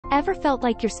Ever felt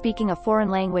like you're speaking a foreign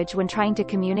language when trying to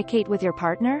communicate with your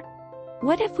partner?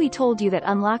 What if we told you that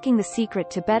unlocking the secret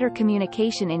to better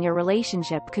communication in your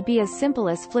relationship could be as simple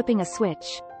as flipping a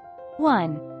switch?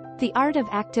 1. The art of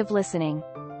active listening.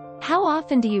 How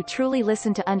often do you truly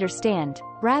listen to understand,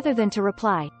 rather than to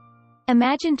reply?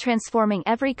 Imagine transforming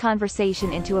every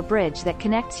conversation into a bridge that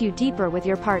connects you deeper with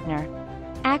your partner.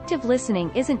 Active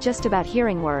listening isn't just about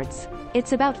hearing words,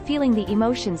 it's about feeling the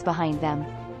emotions behind them.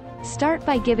 Start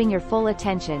by giving your full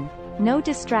attention. No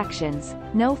distractions,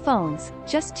 no phones,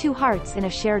 just two hearts in a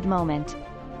shared moment.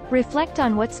 Reflect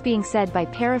on what's being said by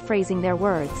paraphrasing their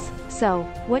words. So,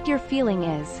 what you're feeling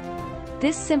is.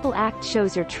 This simple act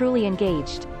shows you're truly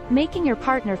engaged, making your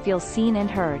partner feel seen and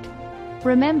heard.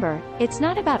 Remember, it's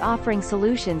not about offering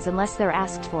solutions unless they're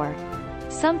asked for.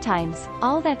 Sometimes,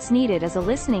 all that's needed is a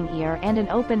listening ear and an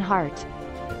open heart.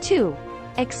 2.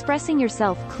 Expressing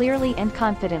yourself clearly and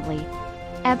confidently.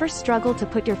 Ever struggle to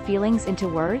put your feelings into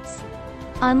words?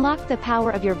 Unlock the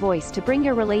power of your voice to bring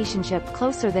your relationship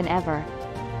closer than ever.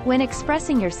 When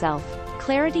expressing yourself,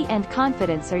 clarity and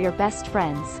confidence are your best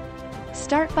friends.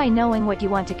 Start by knowing what you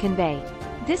want to convey.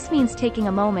 This means taking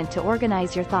a moment to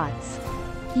organize your thoughts.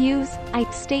 Use I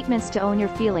statements to own your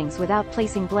feelings without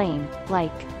placing blame,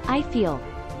 like, I feel,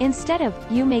 instead of,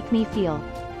 you make me feel.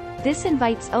 This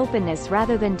invites openness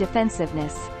rather than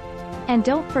defensiveness. And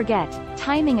don't forget,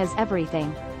 timing is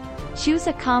everything. Choose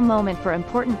a calm moment for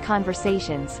important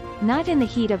conversations, not in the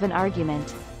heat of an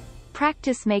argument.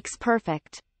 Practice makes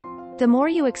perfect. The more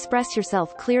you express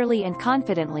yourself clearly and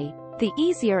confidently, the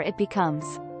easier it becomes.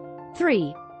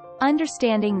 3.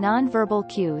 Understanding nonverbal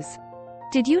cues.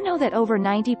 Did you know that over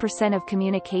 90% of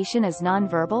communication is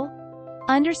nonverbal?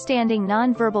 Understanding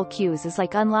nonverbal cues is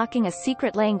like unlocking a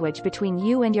secret language between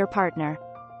you and your partner.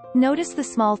 Notice the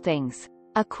small things.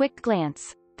 A quick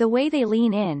glance, the way they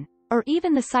lean in, or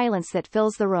even the silence that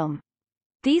fills the room.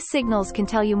 These signals can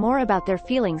tell you more about their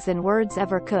feelings than words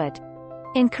ever could.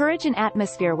 Encourage an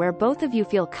atmosphere where both of you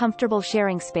feel comfortable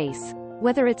sharing space,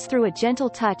 whether it's through a gentle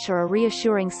touch or a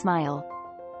reassuring smile.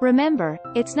 Remember,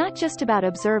 it's not just about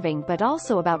observing but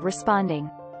also about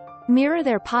responding. Mirror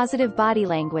their positive body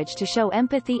language to show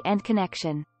empathy and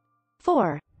connection.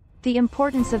 4. The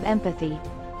importance of empathy.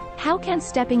 How can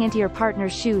stepping into your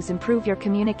partner's shoes improve your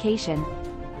communication?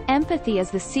 Empathy is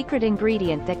the secret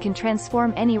ingredient that can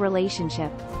transform any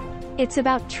relationship. It's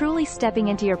about truly stepping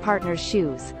into your partner's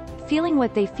shoes, feeling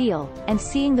what they feel, and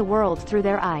seeing the world through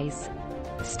their eyes.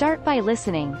 Start by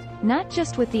listening, not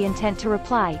just with the intent to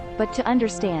reply, but to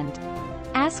understand.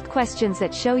 Ask questions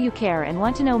that show you care and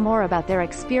want to know more about their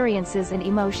experiences and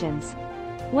emotions.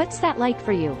 What's that like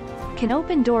for you? Can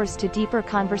open doors to deeper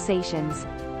conversations.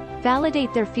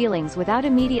 Validate their feelings without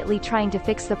immediately trying to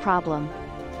fix the problem.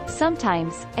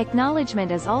 Sometimes,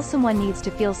 acknowledgement is all someone needs to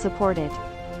feel supported.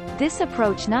 This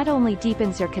approach not only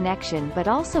deepens your connection but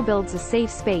also builds a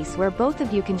safe space where both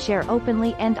of you can share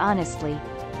openly and honestly.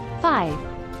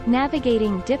 5.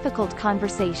 Navigating difficult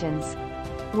conversations.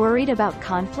 Worried about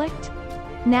conflict?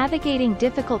 Navigating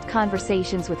difficult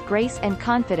conversations with grace and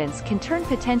confidence can turn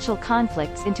potential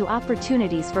conflicts into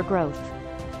opportunities for growth.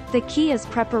 The key is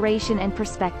preparation and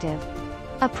perspective.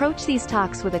 Approach these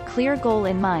talks with a clear goal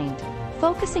in mind,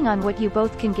 focusing on what you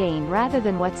both can gain rather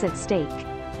than what's at stake.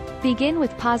 Begin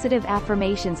with positive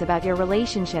affirmations about your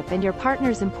relationship and your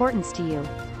partner's importance to you.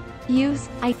 Use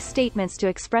I statements to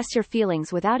express your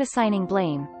feelings without assigning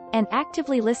blame, and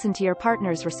actively listen to your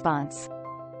partner's response.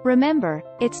 Remember,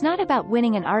 it's not about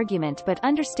winning an argument but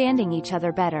understanding each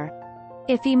other better.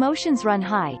 If emotions run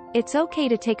high, it's okay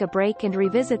to take a break and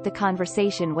revisit the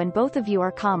conversation when both of you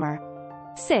are calmer.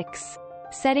 6.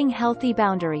 Setting healthy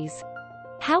boundaries.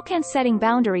 How can setting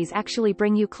boundaries actually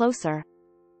bring you closer?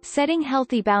 Setting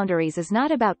healthy boundaries is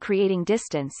not about creating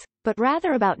distance, but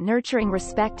rather about nurturing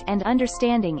respect and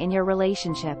understanding in your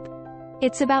relationship.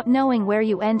 It's about knowing where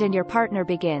you end and your partner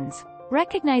begins,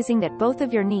 recognizing that both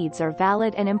of your needs are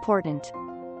valid and important.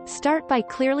 Start by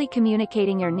clearly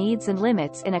communicating your needs and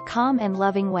limits in a calm and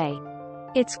loving way.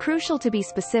 It's crucial to be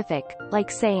specific,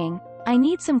 like saying, I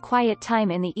need some quiet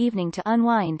time in the evening to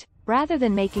unwind, rather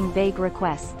than making vague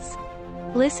requests.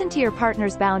 Listen to your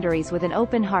partner's boundaries with an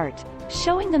open heart,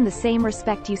 showing them the same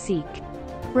respect you seek.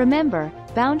 Remember,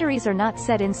 boundaries are not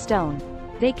set in stone.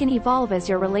 They can evolve as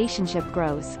your relationship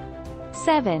grows.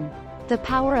 7. The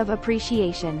power of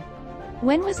appreciation.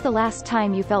 When was the last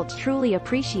time you felt truly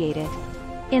appreciated?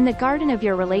 In the garden of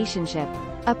your relationship,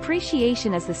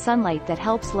 appreciation is the sunlight that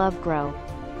helps love grow.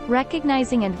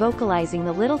 Recognizing and vocalizing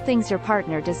the little things your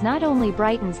partner does not only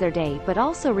brightens their day but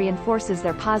also reinforces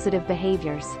their positive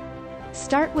behaviors.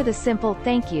 Start with a simple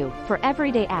thank you for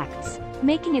everyday acts,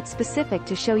 making it specific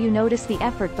to show you notice the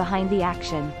effort behind the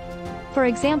action. For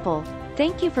example,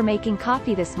 "Thank you for making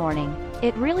coffee this morning.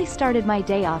 It really started my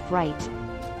day off right."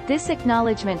 This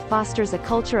acknowledgement fosters a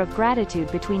culture of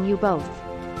gratitude between you both.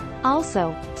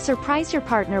 Also, surprise your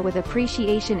partner with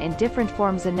appreciation in different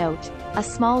forms: a note, a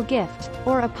small gift,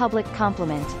 or a public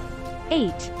compliment.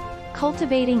 8.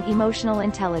 Cultivating emotional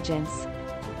intelligence.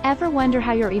 Ever wonder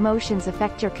how your emotions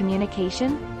affect your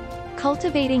communication?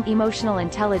 Cultivating emotional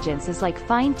intelligence is like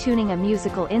fine-tuning a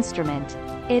musical instrument.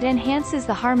 It enhances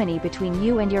the harmony between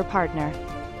you and your partner.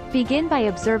 Begin by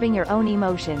observing your own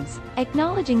emotions,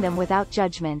 acknowledging them without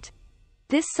judgment.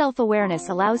 This self-awareness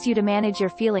allows you to manage your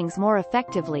feelings more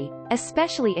effectively,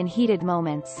 especially in heated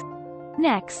moments.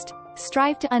 Next,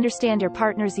 strive to understand your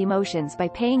partner's emotions by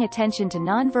paying attention to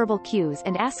nonverbal cues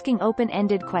and asking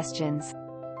open-ended questions.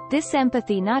 This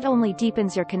empathy not only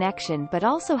deepens your connection but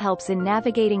also helps in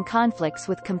navigating conflicts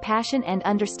with compassion and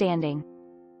understanding.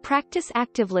 Practice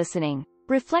active listening,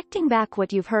 reflecting back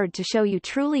what you've heard to show you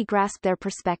truly grasp their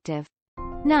perspective.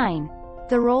 9.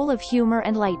 The role of humor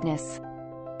and lightness.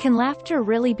 Can laughter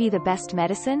really be the best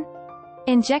medicine?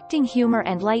 Injecting humor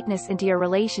and lightness into your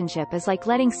relationship is like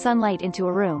letting sunlight into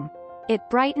a room. It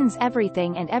brightens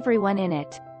everything and everyone in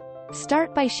it.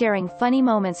 Start by sharing funny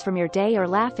moments from your day or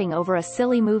laughing over a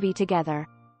silly movie together.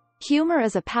 Humor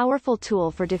is a powerful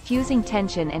tool for diffusing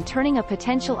tension and turning a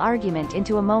potential argument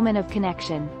into a moment of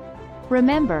connection.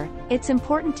 Remember, it's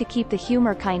important to keep the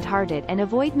humor kind-hearted and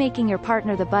avoid making your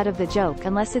partner the butt of the joke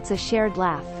unless it's a shared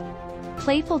laugh.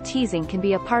 Playful teasing can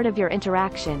be a part of your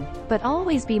interaction, but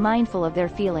always be mindful of their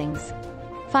feelings.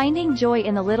 Finding joy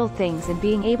in the little things and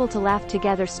being able to laugh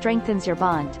together strengthens your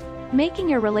bond, making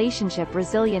your relationship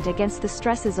resilient against the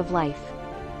stresses of life.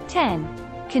 10.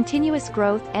 Continuous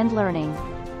growth and learning.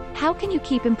 How can you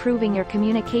keep improving your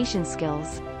communication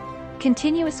skills?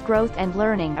 Continuous growth and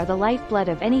learning are the lifeblood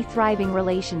of any thriving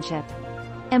relationship.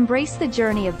 Embrace the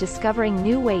journey of discovering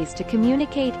new ways to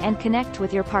communicate and connect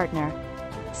with your partner.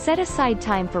 Set aside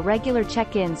time for regular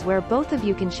check-ins where both of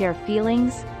you can share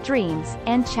feelings, dreams,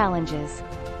 and challenges.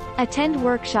 Attend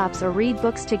workshops or read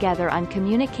books together on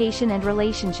communication and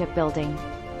relationship building.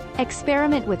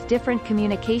 Experiment with different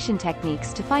communication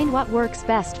techniques to find what works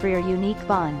best for your unique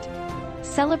bond.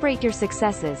 Celebrate your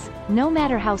successes, no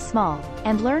matter how small,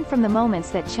 and learn from the moments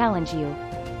that challenge you.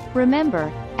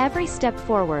 Remember, every step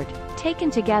forward, taken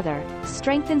together,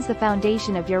 strengthens the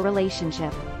foundation of your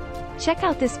relationship. Check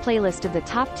out this playlist of the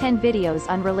top 10 videos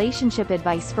on relationship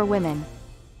advice for women.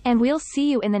 And we'll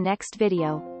see you in the next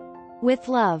video. With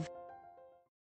love.